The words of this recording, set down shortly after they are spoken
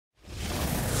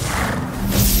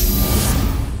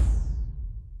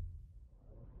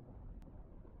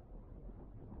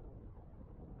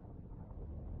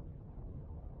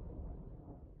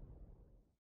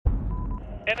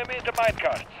Enemy in the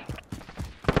minecart.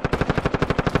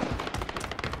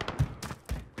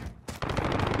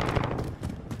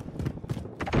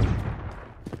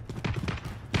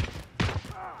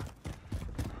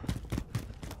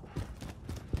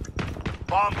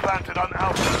 Bomb planted on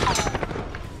Alpha.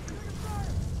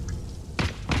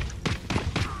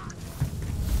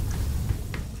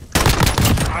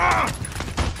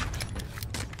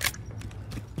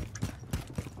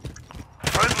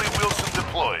 Friendly Wilson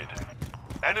deployed.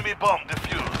 Enemy bomb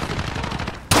defused.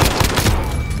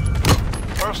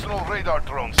 Personal radar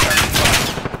drone standing by.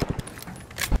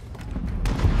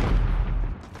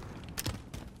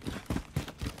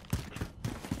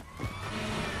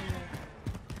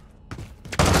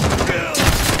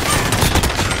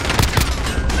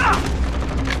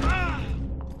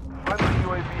 Friendly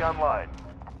UAV online.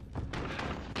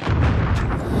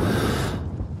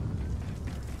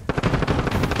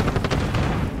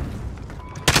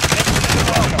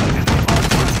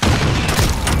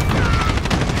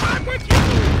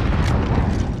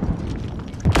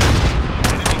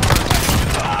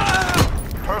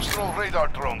 Personal radar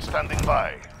drone standing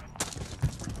by.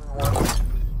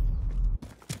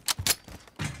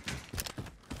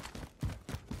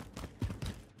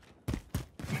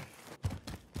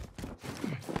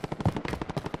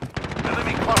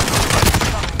 Enemy cluster.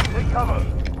 Take cover.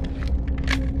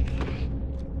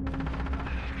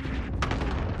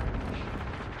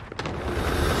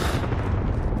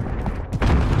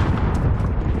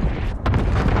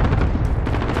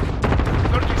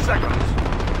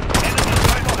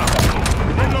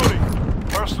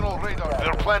 Personal radar.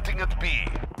 They're planting at B.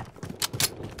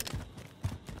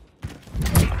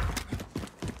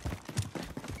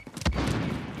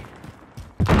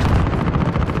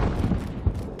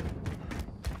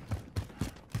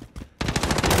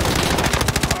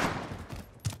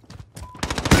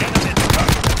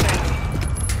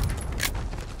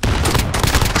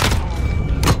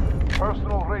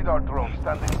 Personal radar drone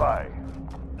standing by.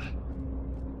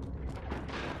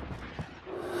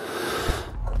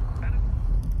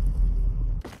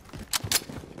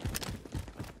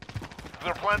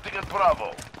 They're planting at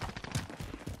Bravo.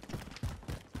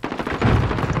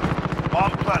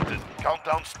 Bomb planted.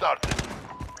 Countdown started.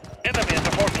 Enemy in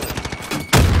the fortress.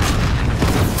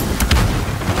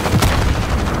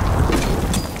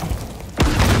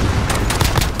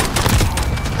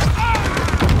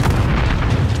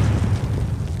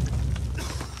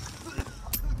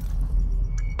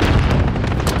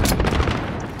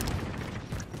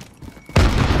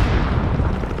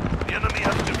 The enemy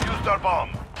has defused our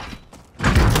bomb.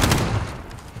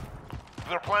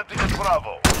 They're planting at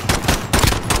Bravo.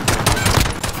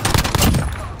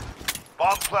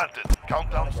 Bomb planted.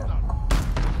 Countdown start.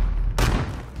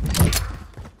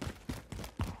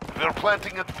 They're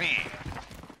planting at B.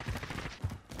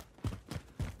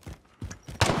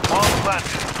 Bomb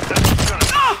planted. That's security.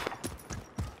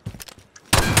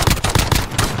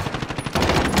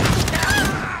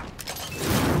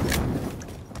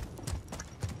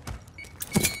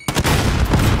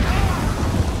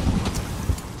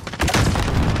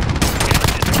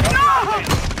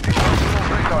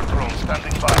 Radar drone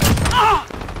standing by.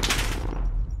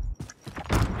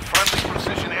 Friendly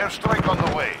precision airstrike on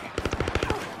the way.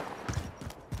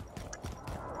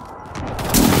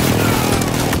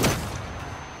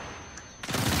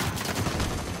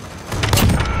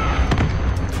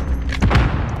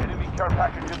 Enemy care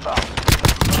package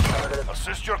inbound.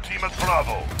 Assist your team at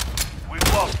Bravo.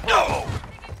 We've lost Bravo.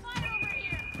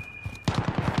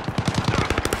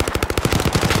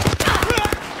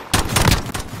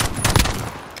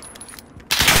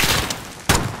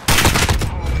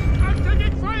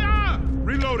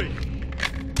 Reloading.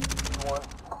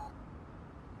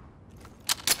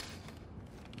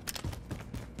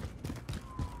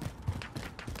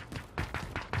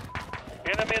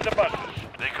 Enemy in the buses.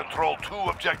 They control 2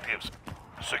 objectives.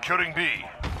 Securing B.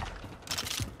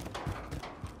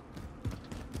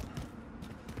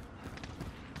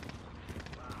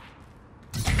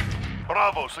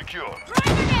 Bravo secure.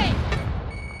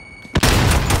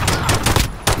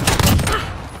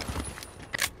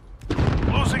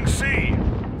 Losing C.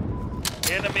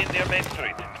 Enemy near Main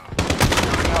Street.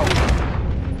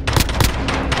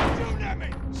 Shoot at me!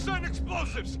 Send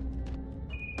explosives!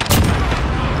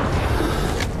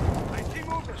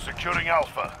 Securing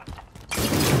Alpha.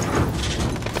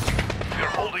 You're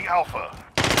holding Alpha.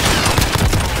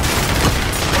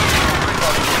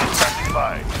 Standing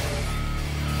by.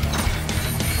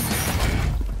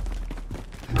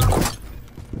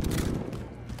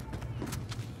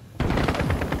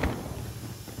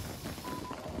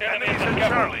 Enemies in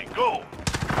Charlie, go!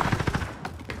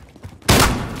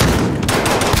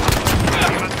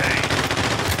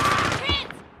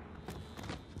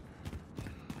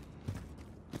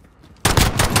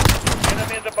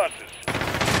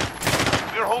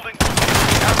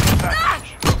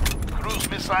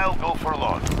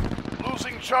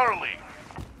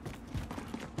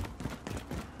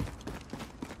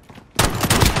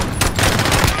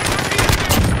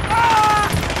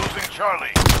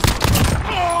 Charlie.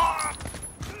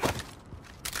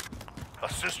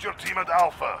 Assist your team at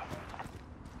Alpha.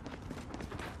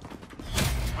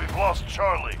 We've lost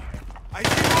Charlie. I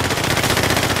see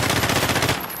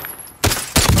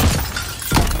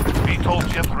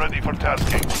VTOL jet ready for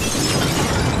tasking.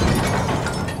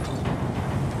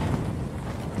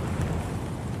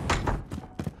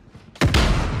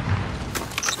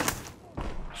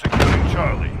 Securing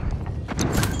Charlie.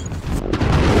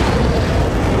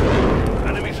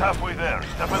 Enemies halfway there.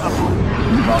 Step it up.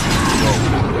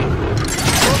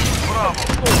 Bravo.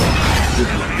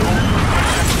 Enemy hold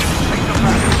position. Take the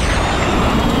package.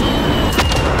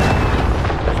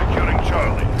 Securing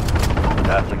Charlie.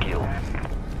 That's a kill.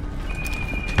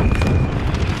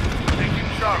 Taking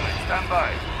Charlie. Stand by.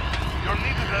 You're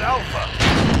needed at Alpha.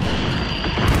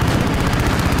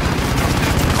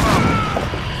 Bravo.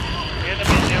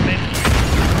 Enemy in their main street.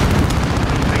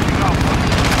 Taking Alpha.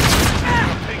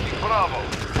 You're taking Bravo.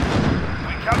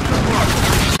 We captured Bravo.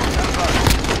 Stand by.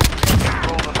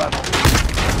 Control the battle.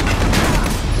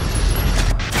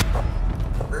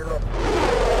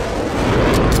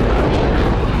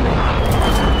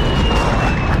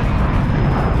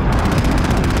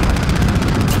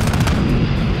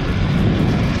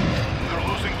 We're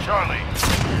losing Charlie.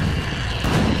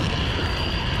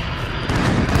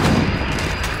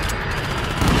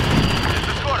 This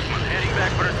is Scorpion, heading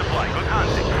back for a supply. Good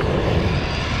hunting.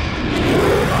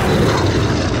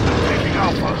 Taking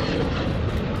Alpha.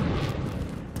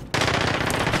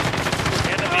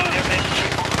 Enemy in their main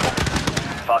street.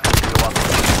 Fuck, you want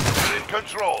We're in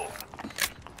control.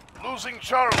 Losing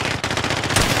Charlie.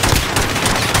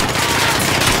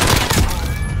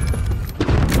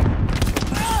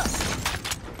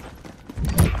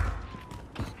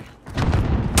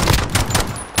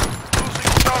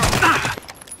 Losing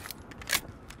Charlie.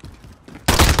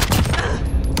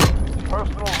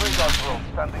 Personal radar drone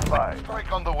standing by.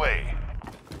 Strike on the way.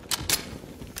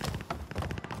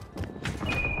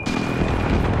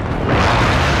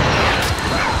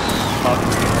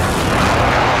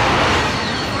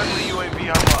 Friendly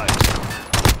UAV online.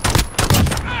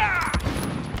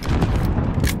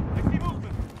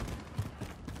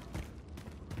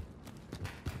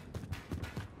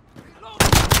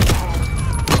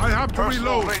 I have to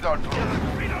Personal reload. radar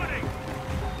drone.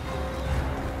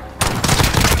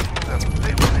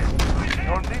 Stay with it.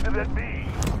 You're needed at B.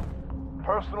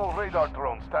 Personal radar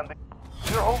drone standing.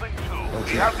 You're holding two.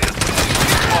 We have the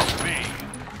lost B.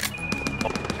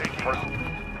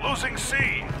 Taking. Losing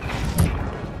C.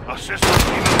 Assist the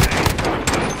team at A.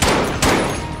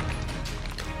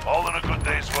 All in a good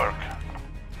day's work.